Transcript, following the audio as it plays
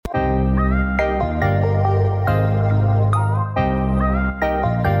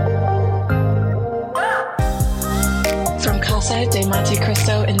Monica de Monte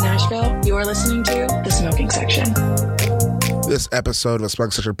Cristo in Nashville. You are listening to The Smoking Section. This episode of the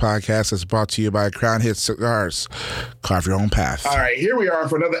Smoking Section podcast is brought to you by Crown Hit Cigars. Carve your own path. All right, here we are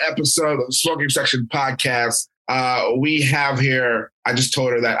for another episode of the Smoking Section podcast. We have here, I just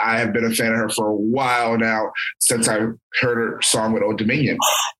told her that I have been a fan of her for a while now, since I heard her song with Old Dominion.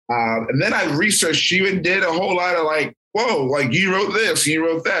 And then I researched, she even did a whole lot of like, whoa, like you wrote this, you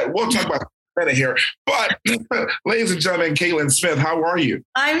wrote that. We'll talk about that here. But ladies and gentlemen, Caitlyn Smith, how are you?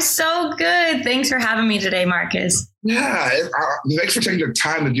 I'm so good. Thanks for having me today, Marcus. Yeah, thanks for taking the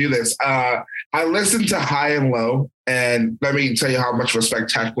time to do this. I listened to High and Low, and let me tell you how much of a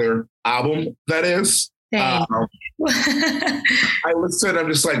spectacular album that is. I listened, I'm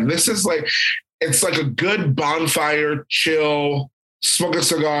just like, this is like, it's like a good bonfire, chill, smoke a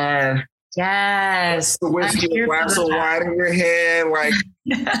cigar. Yes. The whiskey, a glass of wine in your hand. Like,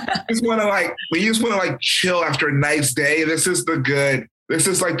 you just want to chill after a nice day. This is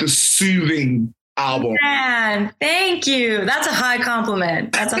like the soothing album. Man, thank you. That's a high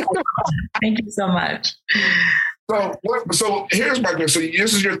compliment. Thank you so much. So here's my question. So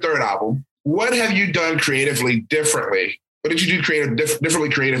this is your third album. What have you done creatively differently? What did you do differently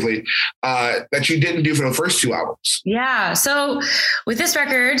creatively that you didn't do for the first two albums? Yeah. So with this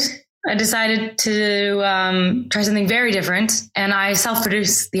record, I decided to try something very different, and I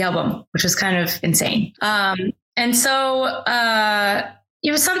self-produced the album, which was kind of insane. And so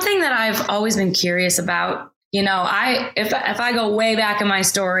it was something that I've always been curious about. You know, if I go way back in my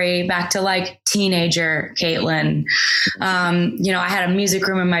story, back to like teenager Caitlyn, I had a music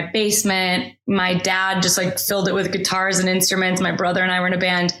room in my basement. My dad just like filled it with guitars and instruments. My brother and I were in a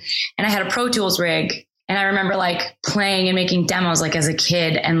band, and I had a Pro Tools rig. And I remember like playing and making demos like as a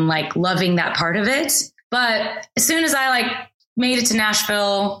kid and like loving that part of it. But as soon as I like made it to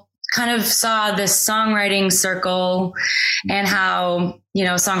Nashville, kind of saw this songwriting circle and how,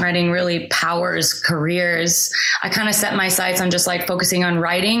 songwriting really powers careers, I kind of set my sights on just like focusing on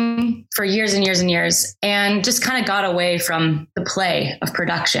writing for years and years and years, and just kind of got away from the play of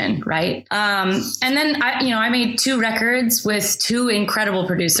production. Right. And then I made two records with two incredible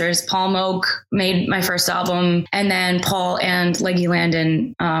producers. Paul Moak made my first album, and then Paul and Leggy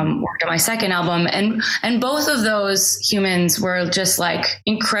Landon worked on my second album. And both of those humans were just like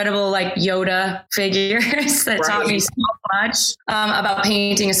incredible, like Yoda figures that taught me so much about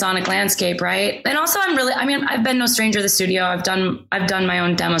painting a sonic landscape, right? And also I've been no stranger to the studio. I've done my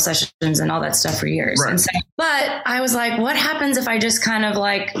own demo sessions and all that stuff for years. Right. And so, but I was like, what happens if I just kind of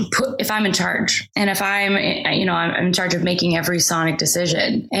like if I'm in charge, and if I'm in charge of making every sonic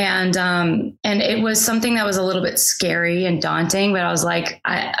decision? And it was something that was a little bit scary and daunting, but I was like,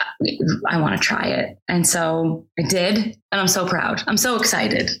 I want to try it. And so I did. And I'm so proud. I'm so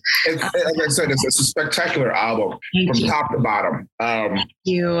excited. Like I said, it's a spectacular album from top to bottom. Thank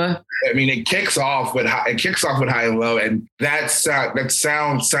you. I mean, it kicks off with High and Low, and that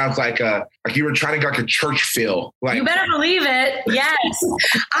sounds like you were trying to get like a church feel. Like, you better believe it. Yes,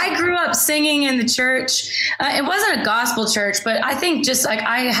 I grew up singing in the church. It wasn't a gospel church, but I think just like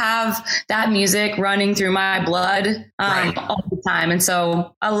I have that music running through my blood all the time, and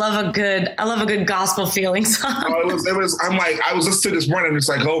so I love a good gospel feeling song. It was. I'm like, I was listening to this morning, and it's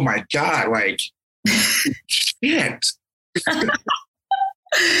like, oh my God, like, shit.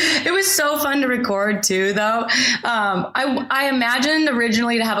 It was so fun to record too, though. I imagined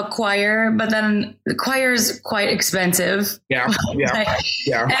originally to have a choir, but then the choir is quite expensive. Yeah.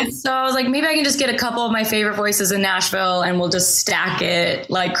 And so I was like, maybe I can just get a couple of my favorite voices in Nashville, and we'll just stack it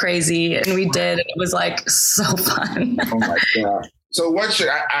like crazy. And we did. And it was like so fun. Oh my God. So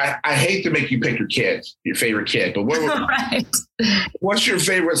I hate to make you pick your favorite kid, but what's your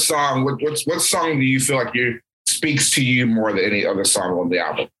favorite song? What song do you feel like speaks to you more than any other song on the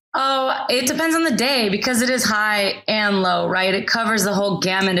album? Oh, it depends on the day, because it is high and low, right? It covers the whole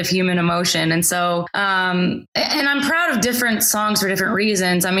gamut of human emotion. And so, and I'm proud of different songs for different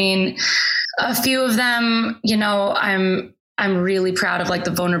reasons. I mean, a few of them, I'm really proud of like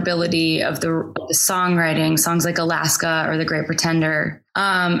the vulnerability of the songwriting, songs like Alaska or The Great Pretender.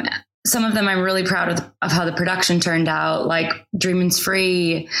 Some of them I'm really proud of how the production turned out, like Dreamin's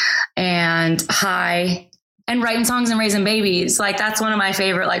Free and High, and Writing Songs and Raising Babies. Like that's one of my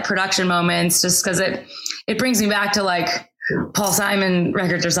favorite like production moments, just because it brings me back to like Paul Simon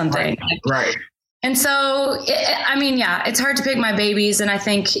records or something. Right. And so, it's hard to pick my babies. And I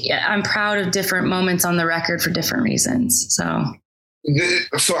think I'm proud of different moments on the record for different reasons. So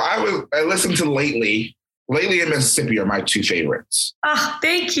I listened to Lately and Mississippi are my two favorites. Oh,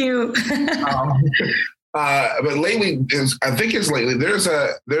 thank you. But Lately is, I think it's Lately. There's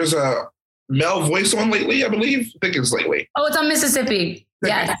male voice on lately, I believe. I think it's lately. Oh, it's on Mississippi.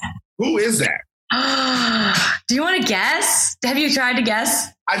 Yes. Who is that? Do you want to guess? Have you tried to guess?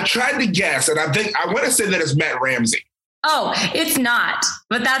 I've tried to guess, and I want to say that it's Matt Ramsey. Oh, it's not,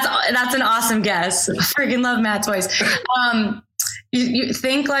 but that's an awesome guess. I freaking love Matt's voice. You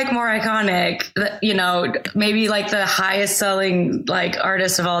think like more iconic, you know, maybe like the highest selling like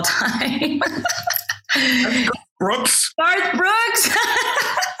artist of all time. Brooks? Garth Brooks?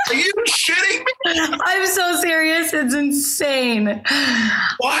 Are you shitting me? I'm so serious. It's insane.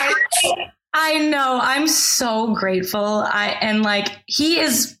 What? I know. I'm so grateful.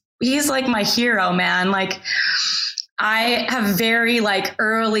 He's like my hero, man. Like, I have very like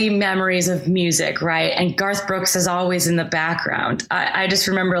early memories of music, right? And Garth Brooks is always in the background. I just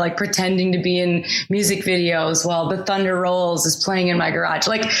remember like pretending to be in music videos while The Thunder Rolls is playing in my garage,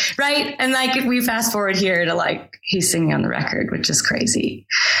 like, right? And like we fast forward here to like he's singing on the record, which is crazy.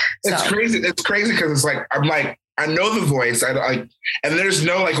 It's crazy. It's crazy because it's like I'm like I know the voice. I like, and there's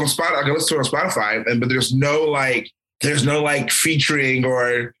no like on Spotify. I can listen to it on Spotify, but there's no like featuring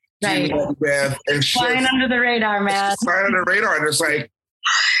or. Right. It's flying under the radar, man. It's flying under the radar. And it's like,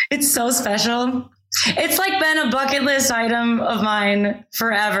 it's so special. It's like been a bucket list item of mine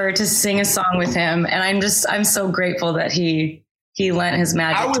forever to sing a song with him. And I'm so grateful that he lent his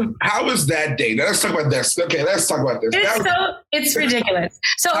magic. How was that day? Now, let's talk about this. Okay, let's talk about this. It's ridiculous.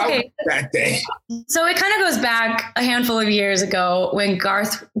 So, okay. That day. So it kind of goes back a handful of years ago when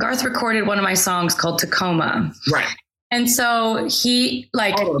Garth recorded one of my songs called Tacoma. Right. And so he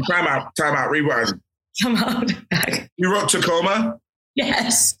like... Hold on, time out, rewind. Come on. You wrote Tacoma?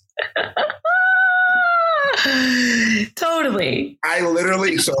 Yes. Totally. I love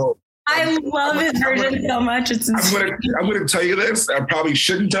his version so much. It's insane. I'm going to tell you this. I probably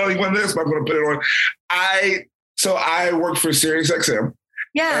shouldn't tell anyone this, but I'm going to put it on. I worked for SiriusXM.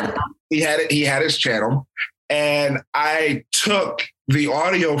 Yeah. He had his channel, and I took the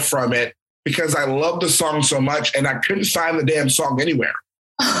audio from it because I loved the song so much, and I couldn't find the damn song anywhere.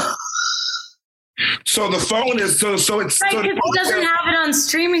 So the phone is so it's right, because it doesn't have it on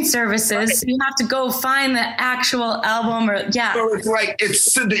streaming services. Right. So you have to go find the actual album, or yeah. So it's like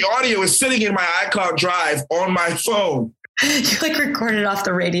the audio is sitting in my iCloud drive on my phone. You like recorded off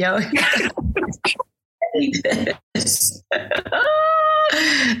the radio. That's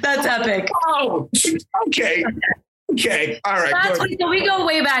epic. Oh, okay. Okay. All right. So we go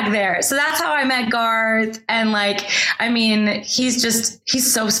way back there. So that's how I met Garth. And like, I mean,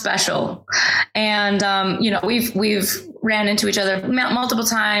 he's so special. And, we've ran into each other multiple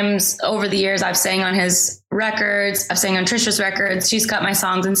times over the years. I've sang on his records. I've sang on Trisha's records. She's cut my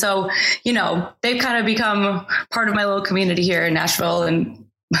songs. And so, they've kind of become part of my little community here in Nashville and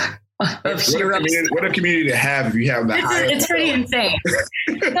of heroes. What a community to have if you have that. It's pretty insane.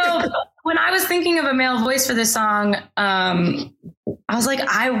 So when I was thinking of a male voice for this song, I was like,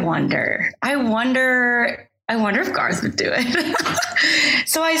 I wonder if Garth would do it.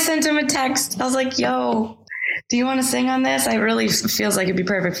 So I sent him a text. I was like, yo, do you want to sing on this? I really feels like it'd be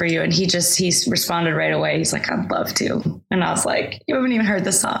perfect for you. And he responded right away. He's like, I'd love to. And I was like, you haven't even heard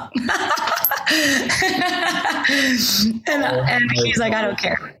the song. and he's like, I don't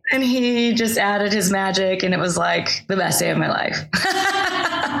care. And he just added his magic, and it was like the best day of my life.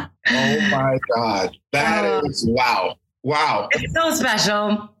 Oh my God. That is wow. It's so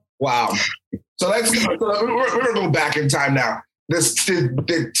special. Wow. So we're gonna go back in time now.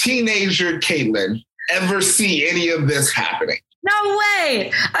 The teenager Caitlyn ever see any of this happening? No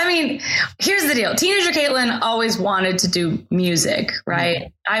way. I mean, here's the deal. Teenager Caitlyn always wanted to do music,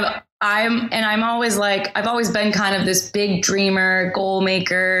 right? I'm always like, I've always been kind of this big dreamer, goal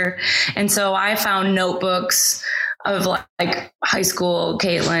maker. And so I found notebooks of like high school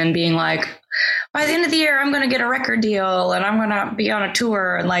Caitlyn being like, by the end of the year, I'm going to get a record deal and I'm going to be on a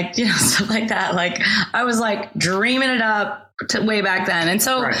tour and like, stuff like that. Like I was like dreaming it up way back then. And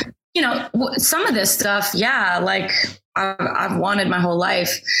so, right. Some of this stuff, yeah, like I've wanted my whole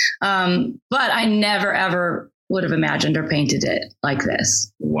life. But I never, ever would have imagined or painted it like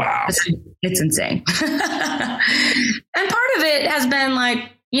this. Wow. It's insane. And part of it has been like,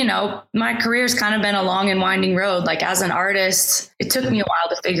 my career's kind of been a long and winding road. Like as an artist, it took me a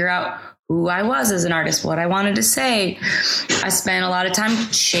while to figure out who I was as an artist, what I wanted to say. I spent a lot of time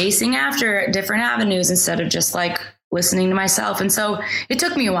chasing after different avenues instead of just like listening to myself. And so it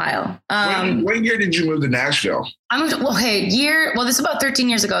took me a while. What year did you move to Nashville? I moved, this is about 13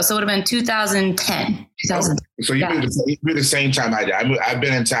 years ago. So it would have been 2010. So you moved the same time I did. I've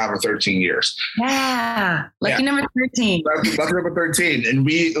been in town for 13 years. Yeah. Lucky number 13. Lucky number 13. And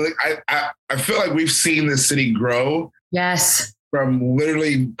I feel like we've seen this city grow. Yes. from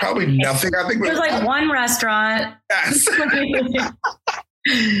literally probably nothing. I think it was like one restaurant. Yes.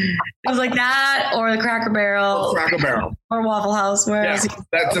 It was like that, or the Cracker Barrel, or Waffle House.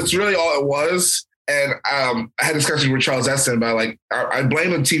 That's really all it was. And I had discussions with Charles Esten about like I blame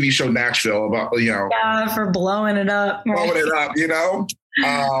the TV show Nashville about for blowing it up.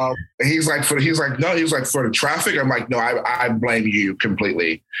 He's like for the traffic. I'm like, no, I blame you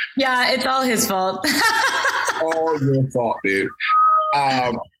completely. Yeah, it's all his fault. All your fault, dude.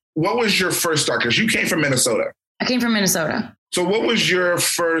 What was your first start? Because you came from Minnesota. I came from Minnesota. So what was your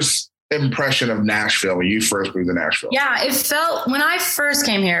first impression of Nashville when you first moved to Nashville? Yeah, it felt when I first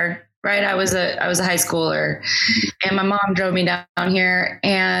came here, right? I was a high schooler and my mom drove me down here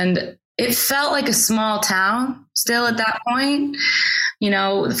and it felt like a small town still at that point.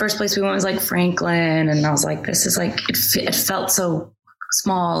 The first place we went was like Franklin. And I was like, this is like, it felt so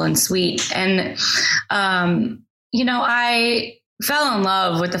small and sweet. And, I fell in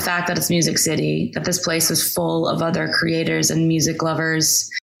love with the fact that it's Music City, that this place was full of other creators and music lovers,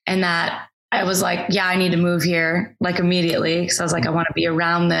 and that I was like, yeah, I need to move here like immediately. Cause I was like, I want to be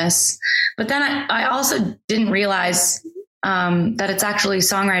around this. But then I also didn't realize that it's actually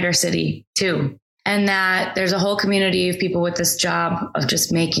songwriter city too. And that there's a whole community of people with this job of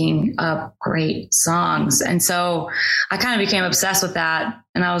just making up great songs. And so I kind of became obsessed with that.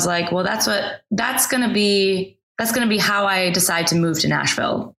 And I was like, well, that's going to be how I decide to move to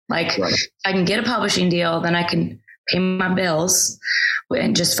Nashville. Like right. I can get a publishing deal, then I can pay my bills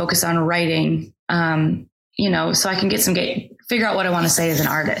and just focus on writing, so I can figure out what I want to say as an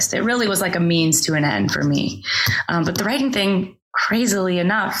artist. It really was like a means to an end for me. But the writing thing, crazily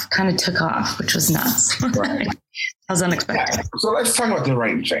enough, kind of took off, which was nuts. Right. That was unexpected. Yeah. So let's talk about the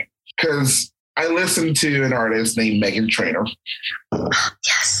writing thing, because I listened to an artist named Meghan Trainor.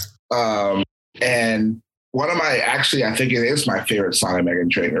 Yes. And one of I think it is my favorite song of Meghan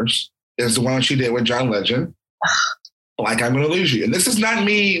Trainor's is the one she did with John Legend. Like I'm Gonna Lose You. And this is not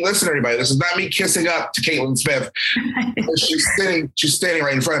me, listen everybody, this is not me kissing up to Caitlyn Smith. she's standing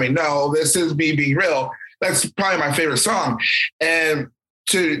right in front of me. No, this is me being real. That's probably my favorite song. And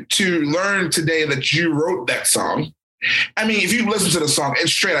to learn today that you wrote that song, I mean, if you listen to the song,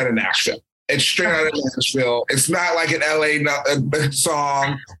 it's straight out of Nashville. It's straight out of Nashville. It's not like an LA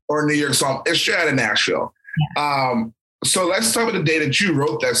song or a New York song. It's straight out of Nashville. So let's talk about the day that you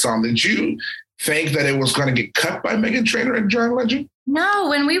wrote that song. Did you think that it was going to get cut by Meghan Trainor and John Legend? No,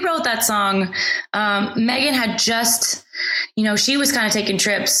 when we wrote that song, Meghan had just, she was kind of taking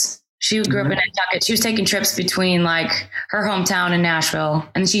trips. She grew up in Nantucket. She was taking trips between like her hometown and Nashville.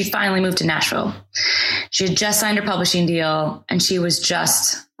 And she finally moved to Nashville. She had just signed her publishing deal and she was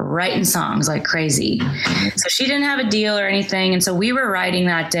just writing songs like crazy. So she didn't have a deal or anything. And so we were writing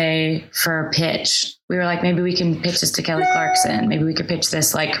that day for a pitch. We were like, maybe we can pitch this to Kelly Clarkson. Maybe we could pitch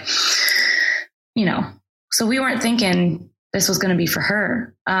this so we weren't thinking this was going to be for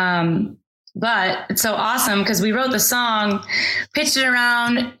her. But it's so awesome because we wrote the song, pitched it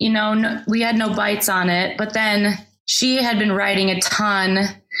around, we had no bites on it, but then she had been writing a ton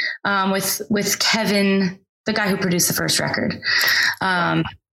with Kevin, the guy who produced the first record. I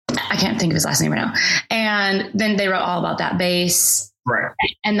can't think of his last name right now. And then they wrote all about that bass. Right.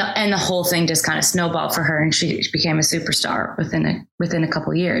 And the whole thing just kind of snowballed for her and she became a superstar within a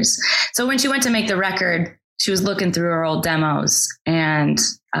couple of years. So when she went to make the record, she was looking through her old demos and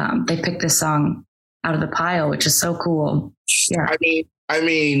they picked this song out of the pile, which is so cool. Yeah. I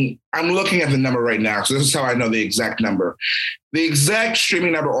mean, I'm looking at the number right now. So this is how I know the exact number. The exact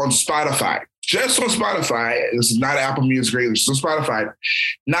streaming number on Spotify, just on Spotify, this is not Apple Music, it's on Spotify,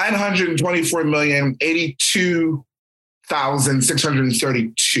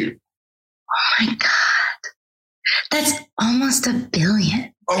 924,082,632. Oh my God. That's almost a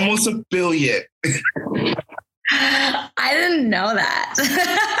billion. Almost a billion. I didn't know that.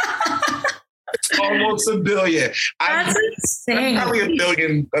 It's almost a billion. That's insane. I'm probably a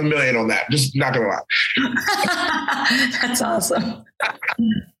million on that. Just not gonna lie. That's awesome.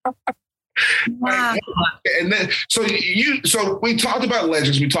 Wow. And then, so we talked about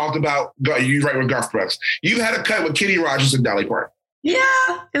legends. We talked about you write with Garth Brooks. You had a cut with Kenny Rogers and Dolly Parton.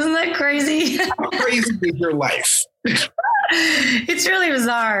 Yeah, isn't that crazy? How crazy is your life? It's really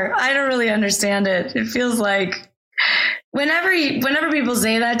bizarre. I don't really understand it. It feels like whenever people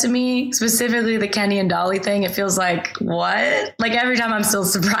say that to me, specifically the Kenny and Dolly thing, it feels like, what? Like every time I'm still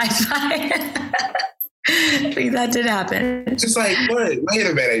surprised by it. I think that did happen. It's just like, wait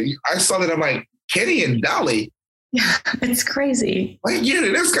a minute. I saw that. I'm like, Kenny and Dolly? Yeah, it's crazy. Like, yeah,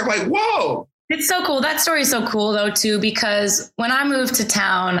 this guy, like, whoa. It's so cool. That story is so cool, though, too, because when I moved to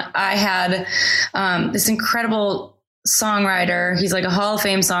town, I had this incredible songwriter. He's like a Hall of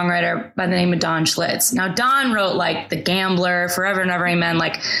Fame songwriter by the name of Don Schlitz. Now, Don wrote like The Gambler, Forever and Ever Amen.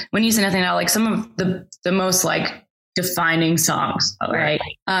 Like When You Say Nothing Now, like some of the most like defining songs, right,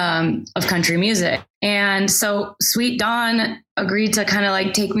 of country music. And so Sweet Don agreed to kind of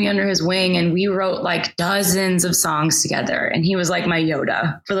like take me under his wing, and we wrote like dozens of songs together. And he was like my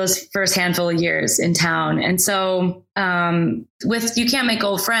Yoda for those first handful of years in town. And so with You Can't Make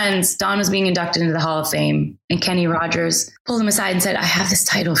Old Friends, Don was being inducted into the Hall of Fame, and Kenny Rogers pulled him aside and said, I have this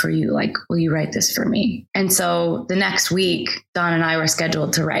title for you. Like, will you write this for me? And so the next week, Don and I were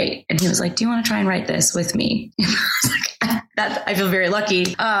scheduled to write, and he was like, do you want to try and write this with me? That I feel very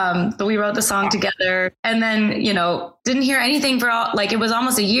lucky. But we wrote the song together, and then, you know, didn't hear anything for it was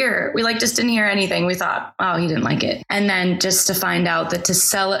almost a year. We like just didn't hear anything. We thought, oh, he didn't like it. And then just to find out that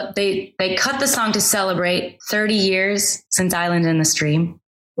they cut the song to celebrate 30 years since Island in the Stream.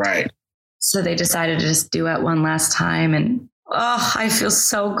 Right. So they decided to just duet one last time. And I feel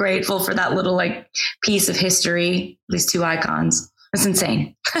so grateful for that little like piece of history, these two icons. It's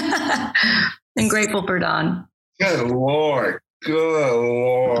insane. And grateful for Don. Good Lord.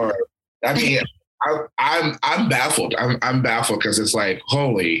 I mean, I'm baffled. I'm baffled because it's like,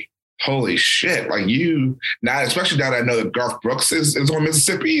 holy shit. Like you now, especially now that I know that Garth Brooks is on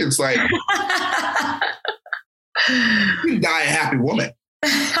Mississippi, it's like you die a happy woman.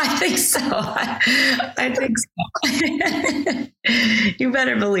 I think so. I think so. You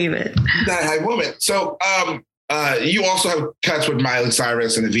better believe it. You die a happy woman. So you also have cuts with Miley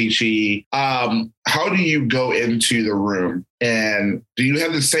Cyrus and Avicii. How do you go into the room, and do you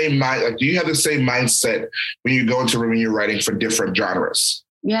have the same mindset when you go into a room and you're writing for different genres?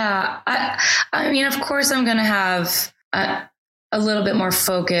 Yeah, I mean, of course, I'm going to have a little bit more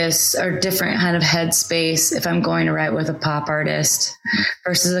focus or different kind of headspace if I'm going to write with a pop artist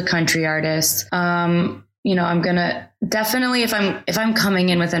versus a country artist. You know, I'm going to definitely, if I'm coming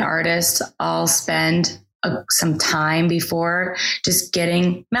in with an artist, I'll spend some time before just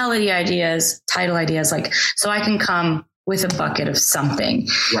getting melody ideas, title ideas, like, so I can come with a bucket of something.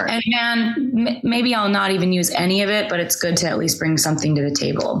 Right. And maybe I'll not even use any of it, but it's good to at least bring something to the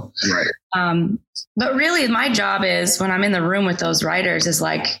table. Right. But really my job is, when I'm in the room with those writers, is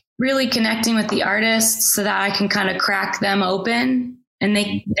like really connecting with the artists so that I can kind of crack them open, and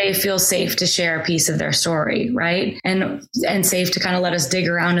they feel safe to share a piece of their story, right? And safe to kind of let us dig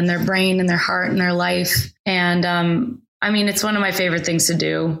around in their brain and their heart and their life. And I mean, it's one of my favorite things to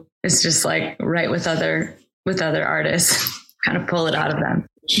do. It's just like write with other artists, kind of pull it out of them.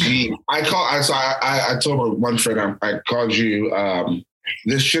 I told one friend I called you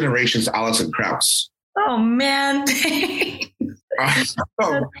this generation's Alison Krauss. Oh man, that's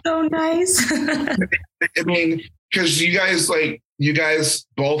so nice. I mean, because you guys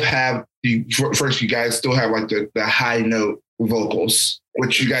both have first, you guys still have like the high note vocals,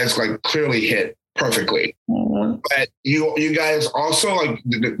 which you guys like clearly hit perfectly. Mm-hmm. But you guys also, like,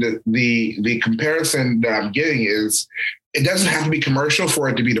 the comparison that I'm getting is, it doesn't have to be commercial for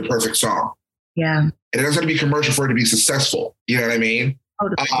it to be the perfect song. Yeah. It doesn't have to be commercial for it to be successful. You know what I mean?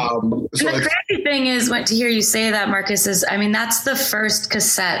 Totally. So the crazy thing is, to hear you say that, Marcus, is, I mean, that's the first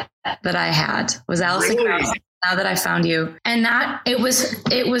cassette that I had, was Alison Krauss, Now That I Found You. And that it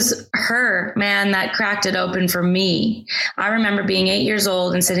was her, man, that cracked it open for me. I remember being 8 years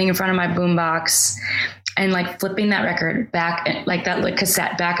old and sitting in front of my boombox and like flipping that record back, like that like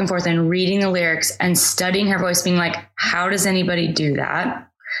cassette back and forth, and reading the lyrics and studying her voice, being like, how does anybody do that?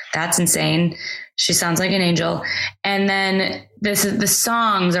 That's insane. She sounds like an angel. And then the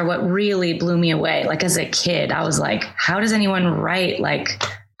songs are what really blew me away. Like as a kid, I was like, how does anyone write like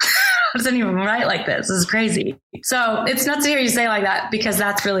this? This is crazy. So it's nuts to hear you say like that, because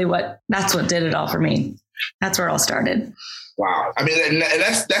that's what did it all for me. That's where it all started. Wow. I mean, and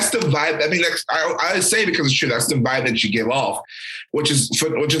that's the vibe. I mean, I say, because it's true, that's the vibe that you give off, which is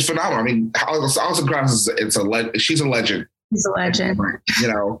phenomenal. I mean, Alison Krauss she's a legend. She's a legend. You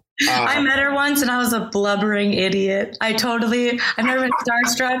know, I met her once and I was a blubbering idiot. I've never been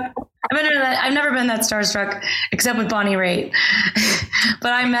starstruck. I've never been that starstruck except with Bonnie Raitt.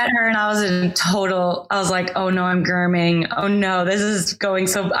 But I met her and I was like, oh no, I'm germing. Oh no, this is going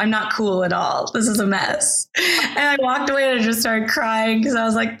I'm not cool at all. This is a mess. And I walked away and just started crying because I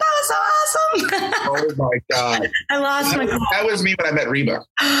was like, that was so awesome. Oh my God. I lost my. That was me when I met Reba.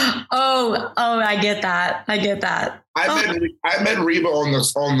 Oh, I get that. I met Reba on the.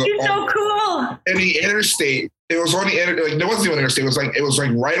 She's so cool. In the interstate. It was on the like, there wasn't even an interstate. It was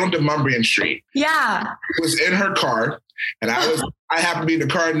like right on Demumbrian Street. Yeah. It was in her car, and I happened to be in the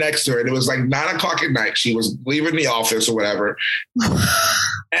car next to her, and it was like 9 o'clock at night. She was leaving the office or whatever.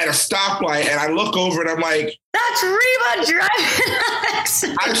 At a stoplight, stoplight, and I look over and I'm like, that's Reba driving.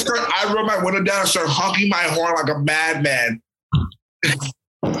 I roll my window down and start honking my horn like a madman.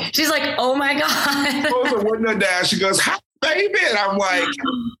 She's like, oh my God. Close the window down. She goes, hi, baby. And I'm like,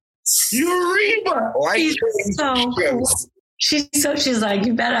 you're Reba. Like, she's so cool. She's like,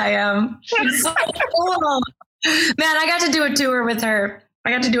 you bet I am. She's so cool. Man, I got to do a tour with her. I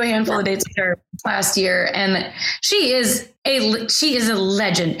got to do a handful of dates with her last year, and she is a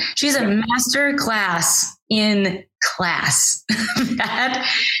legend. She's a master class in class.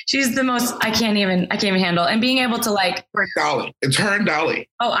 She's the most, I can't even handle. And being able to like Dolly. It's her and Dolly.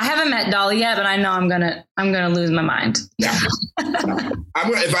 Oh, I haven't met Dolly yet, but I know I'm gonna lose my mind. Yeah.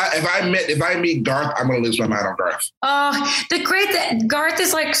 If I meet Garth, I'm gonna lose my mind on Garth. Oh, Garth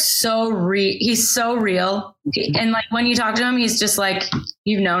is like he's so real. And like when you talk to him, he's just like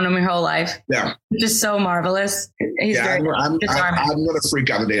you've known him your whole life. Yeah. He's just so marvelous. He's I'm gonna freak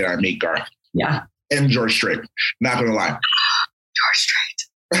out the day that I meet Garth. Yeah. And George Strait. Not gonna lie. George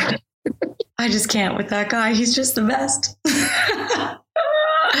Strait. I just can't with that guy. He's just the best.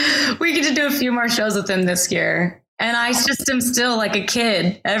 We get to do a few more shows with him this year. And I just am still like a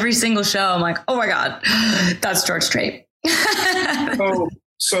kid. Every single show, I'm like, oh my God, that's George Strait.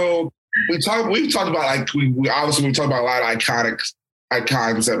 So we've talked about like we talked about a lot of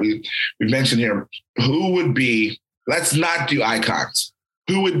icons that we mentioned here. Who would be? Let's not do icons.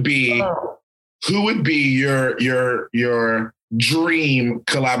 Who would be your dream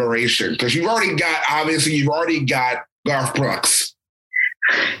collaboration? Because you've already got Garth Brooks.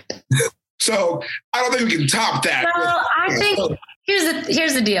 So I don't think we can top that. Well, I think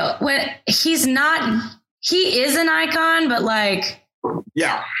here's the deal. When he is an icon, but like,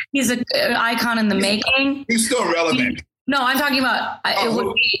 yeah, he's an icon in the making. He's still relevant. No, I'm talking about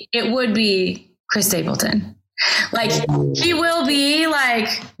it would be Chris Stapleton. Like he will be like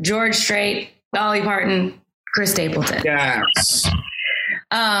George Strait, Dolly Parton, Chris Stapleton. Yes.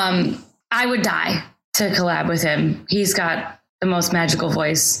 I would die to collab with him. He's got the most magical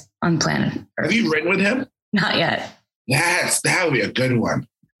voice on planet Earth. Have you written with him? Not yet. That would be a good one.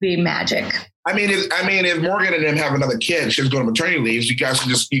 Be magic. I mean, if Morgan and him have another kid, she's going to maternity leave. So you guys can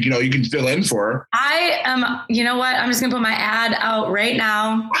just, you can fill in for her. I am. You know what? I'm just gonna put my ad out right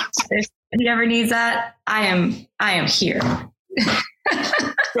now. If he ever needs that, I am here.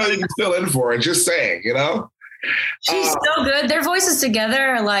 So you can fill in for it. Just saying, She's so good. Their voices together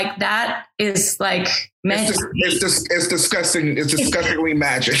are like, that is like magic. It's disgusting. It's disgustingly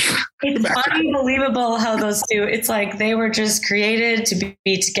magic. It's unbelievable how those two, it's like they were just created to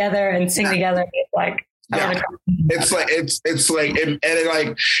be together and sing together. It's like, it's like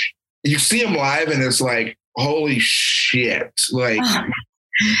you see them live and it's like, holy shit. Like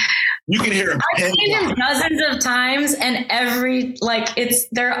you can hear a pen. I've seen them dozens of times, and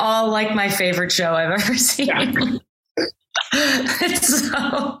they're all like my favorite show I've ever seen. Yeah. It's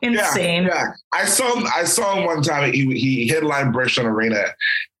so insane. Yeah. I saw him one time. He headlined Bridgestone Arena,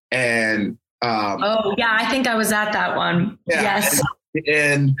 and I think I was at that one. Yeah, yes,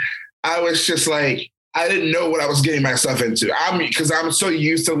 and I was just like, I didn't know what I was getting myself into. Because I'm so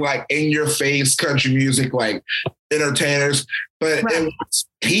used to like in your face country music, like entertainers, but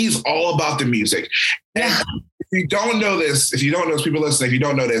he's all about the music. Yeah. And if you don't know this, people listening, if you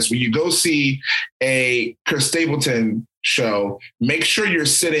don't know this, when you go see a Chris Stapleton show, make sure you're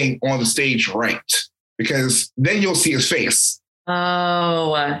sitting on the stage right, because then you'll see his face.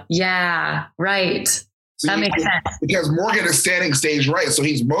 Oh, yeah, right. So that makes sense. Because Morgan is standing stage right, so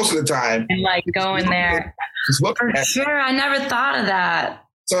he's most of the time and like going there. For sure, I never thought of that.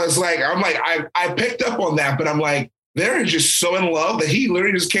 So it's like I picked up on that, but I'm like, they're just so in love that he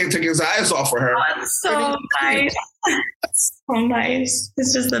literally just can't take his eyes off of her. Oh, it's so nice. So nice.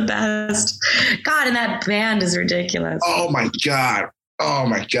 It's just the best. God, and that band is ridiculous. Oh my God.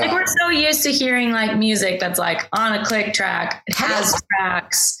 Like we're so used to hearing like music that's like on a click track. It has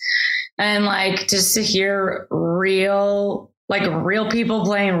tracks. And like just to hear real people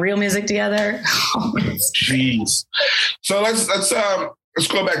playing real music together. Jeez. So let's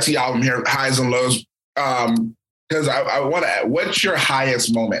go back to the album here, highs and lows. Because I want to. What's your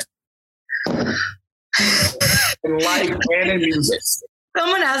highest moment in life and in music?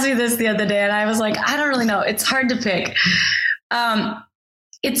 Someone asked me this the other day, and I was like, I don't really know. It's hard to pick.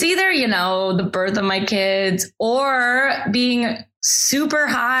 It's either the birth of my kids or being super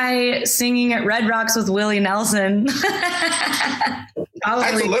high singing at Red Rocks with Willie Nelson.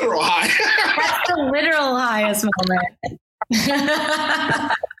 That's a literal high. That's the literal highest moment.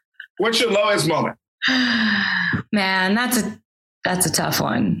 What's your lowest moment? Man, that's a tough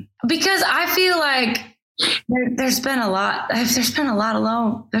one, because I feel like There's been a lot. There's been a lot of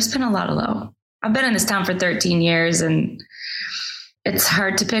low. I've been in this town for 13 years, and it's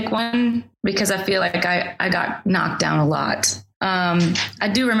hard to pick one because I feel like I got knocked down a lot. I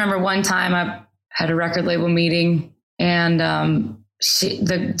do remember one time I had a record label meeting, and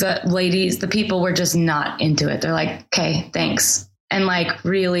the ladies, the people were just not into it. They're like, okay, thanks. And like,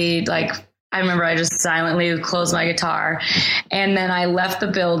 really, like, I remember I just silently closed my guitar, and then I left the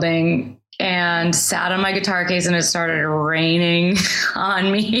building and sat on my guitar case, and it started raining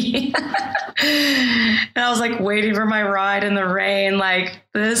on me. And I was like waiting for my ride in the rain. Like,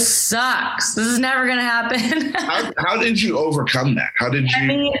 this sucks. This is never going to happen. How did you overcome that? How did you? I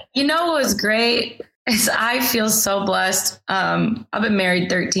mean, you know what was great is I feel so blessed. I've been married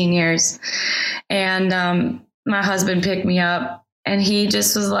 13 years, and my husband picked me up, and he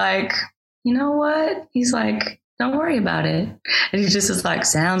just was like, you know what? He's like, don't worry about it. And he just was like,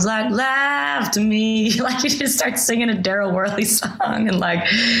 sounds like life to me. Like, he just starts singing a Daryl Worley song and like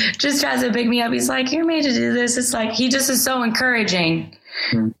just tries to pick me up. He's like, you're made to do this. It's like, he just is so encouraging.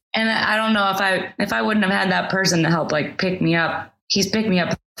 Mm-hmm. And I don't know if I wouldn't have had that person to help like pick me up. He's picked me up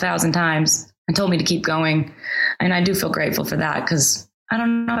 1,000 times and told me to keep going. And I do feel grateful for that, because I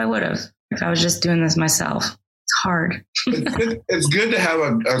don't know if I would have if I was just doing this myself. It's hard. It's good to have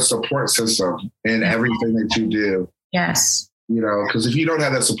a support system in everything that you do. Yes. You know, because if you don't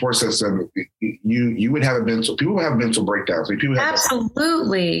have that support system, you would have people have mental breakdowns. Like,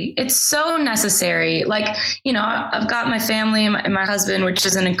 absolutely. It's so necessary. Like, you know, I've got my family and my husband, which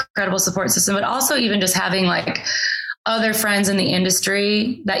is an incredible support system, but also even just having like other friends in the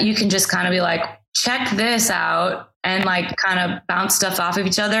industry that you can just kind of be like, check this out, and like kind of bounce stuff off of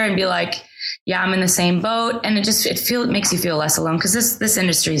each other and be like, yeah, I'm in the same boat. And it makes you feel less alone, because this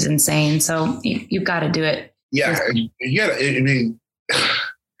industry is insane. So you've got to do it. Yeah. I mean,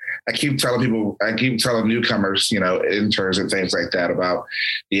 I keep telling newcomers, you know, interns and things like that about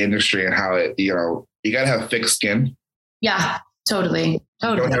the industry and how it, you know, you got to have thick skin. Yeah, totally. If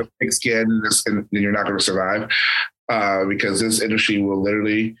you don't have thick skin, then you're not going to survive, because this industry will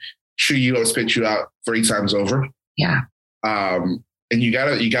literally chew you up, spit you out 3 times over. Yeah. And you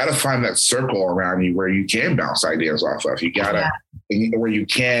gotta find that circle around you where you can bounce ideas off of. You gotta, where you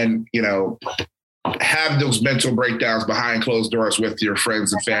can, you know, have those mental breakdowns behind closed doors with your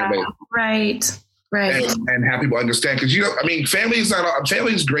friends and family. Right. And have people understand. Because, you know, I mean, family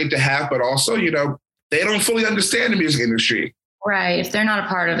is great to have, but also, you know, they don't fully understand the music industry. Right. If they're not a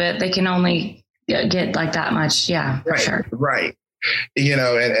part of it, they can only get like that much. Yeah, right, for sure. Right. You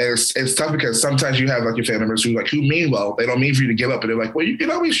know, and it's tough, because sometimes you have like your family members who mean well. They don't mean for you to give up, and they're like, well, you can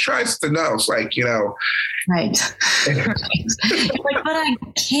always try something else. Like, you know, right. Like, but I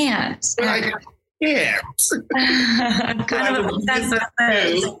can't. But I can't. I'm kind of obsessed with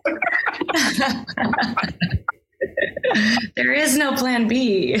this. There is no plan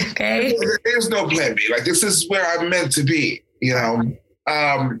B. Okay. There is no plan B. Like, this is where I'm meant to be. You know.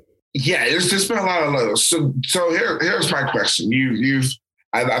 Yeah, there's just been a lot of those. So here's my question.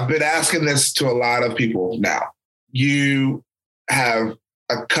 I've been asking this to a lot of people now. You have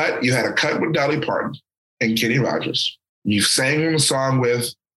a cut. You had a cut with Dolly Parton and Kenny Rogers. You sang a song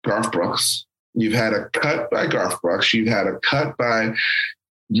with Garth Brooks. You've had a cut by Garth Brooks. You've had a cut by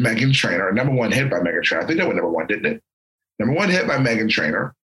Meghan Trainor. Number 1 hit by Meghan Trainor. I think that was number 1, didn't it? Number 1 hit by Meghan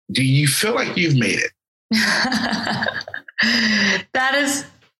Trainor. Do you feel like you've made it?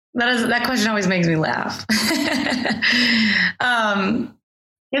 That question always makes me laugh.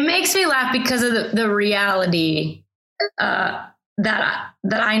 It makes me laugh because of the reality that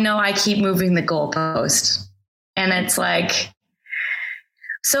I know I keep moving the goalpost, and it's like,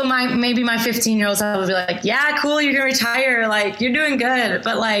 so maybe my 15-year-old self will be like, yeah, cool, you're gonna retire, like, you're doing good,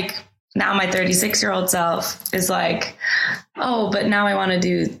 but like, now my 36-year-old self is like, oh, but now I want to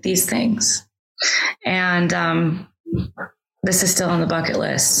do these things, and this is still on the bucket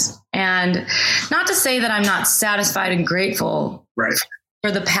list. And not to say that I'm not satisfied and grateful for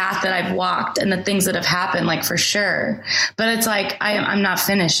the path that I've walked and the things that have happened, like, for sure. But it's like, I'm not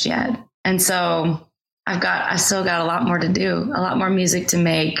finished yet. And so I still got a lot more to do, a lot more music to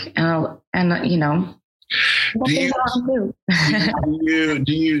make. And you know, do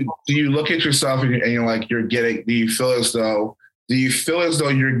you look at yourself and you're like, do you feel as though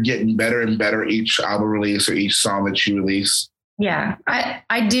you're getting better and better each album release or each song that you release? Yeah,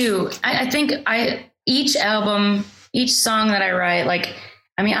 I do. I think each album, each song that I write, like,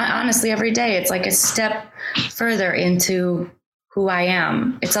 I mean, honestly, every day it's like a step further into who I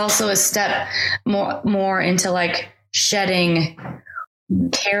am. It's also a step more into like shedding,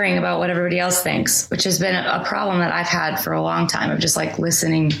 caring about what everybody else thinks, which has been a problem that I've had for a long time, of just like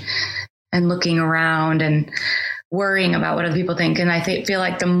listening and looking around and worrying about what other people think. And I feel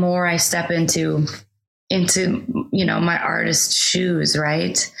like the more I step into, my artist shoes,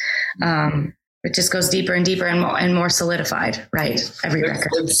 right? It just goes deeper and deeper and more solidified, right? Every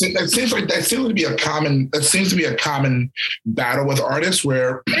record. That seems to be a common battle with artists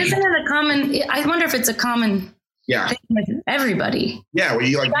where. Isn't it a common, I wonder if it's a common thing with everybody. Yeah. Where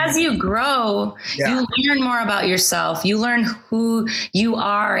you as you grow, you learn more about yourself. You learn who you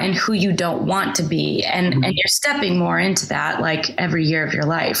are and who you don't want to be. And you're stepping more into that like every year of your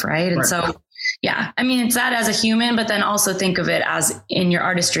life. Right. And so, yeah, I mean, it's that as a human, but then also think of it as in your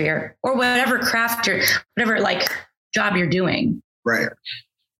artistry or whatever craft whatever like job you're doing. Right.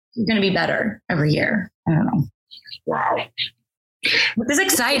 You're going to be better every year. I don't know. Wow. It's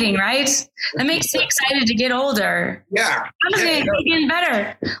exciting, right? That makes me excited to get older. Yeah. I'm just going to keep getting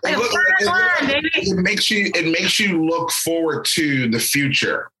better. Like it makes you look forward to the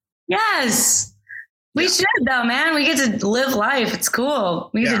future. Yes. We should though, man. We get to live life. It's cool.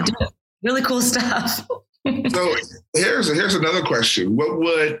 We get to do really cool stuff. So here's another question. What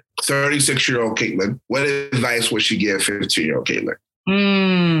would 36-year-old Caitlyn, what advice would she give 15-year-old Caitlyn?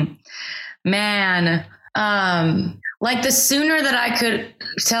 Man. Like the sooner that I could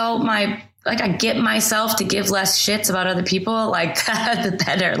tell I get myself to give less shits about other people, like that, the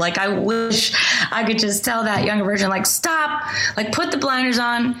better. Like I wish I could just tell that younger version, like, stop, like put the blinders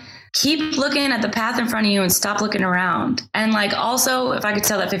on, keep looking at the path in front of you and stop looking around. And like, also if I could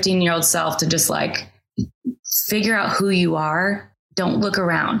tell that 15-year-old self to just like figure out who you are, don't look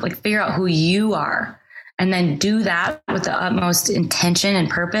around, like figure out who you are. And then do that with the utmost intention and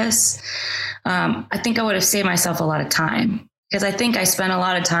purpose. I think I would have saved myself a lot of time because I think I spent a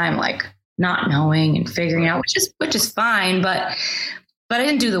lot of time like not knowing and figuring out, which is fine, but I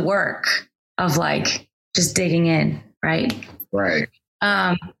didn't do the work of like just digging in, right? Right.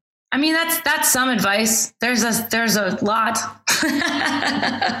 I mean, that's some advice. There's a lot.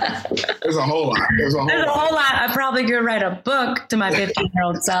 There's a whole lot. There's a whole lot. I probably could write a book to my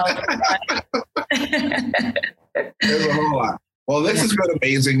 15-year-old self. There's a whole lot. Well, this has been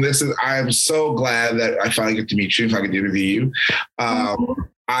amazing. I am so glad that I finally get to meet you, if I can interview you.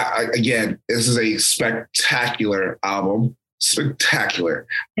 Again, this is a spectacular album. Spectacular.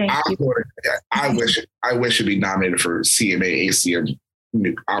 Thank you. I wish it'd be nominated for CMA ACM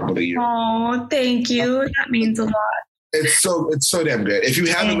album of the year. Oh, thank you. That means a lot. It's so damn good. If you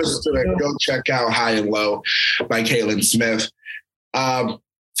haven't listened to it, go check out High and Low by Caitlyn Smith.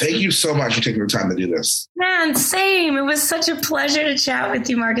 Thank you so much for taking the time to do this. Man, same. It was such a pleasure to chat with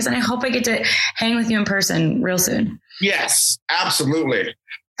you, Marcus, and I hope I get to hang with you in person real soon. Yes, absolutely.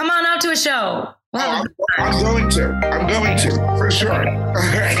 Come on out to a show. I'm going to, for sure. All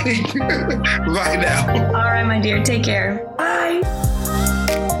right. Bye now. All right, my dear. Take care. Bye.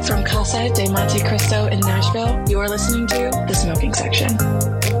 From Casa de Monte Cristo in Nashville, you are listening to The Smoking Section.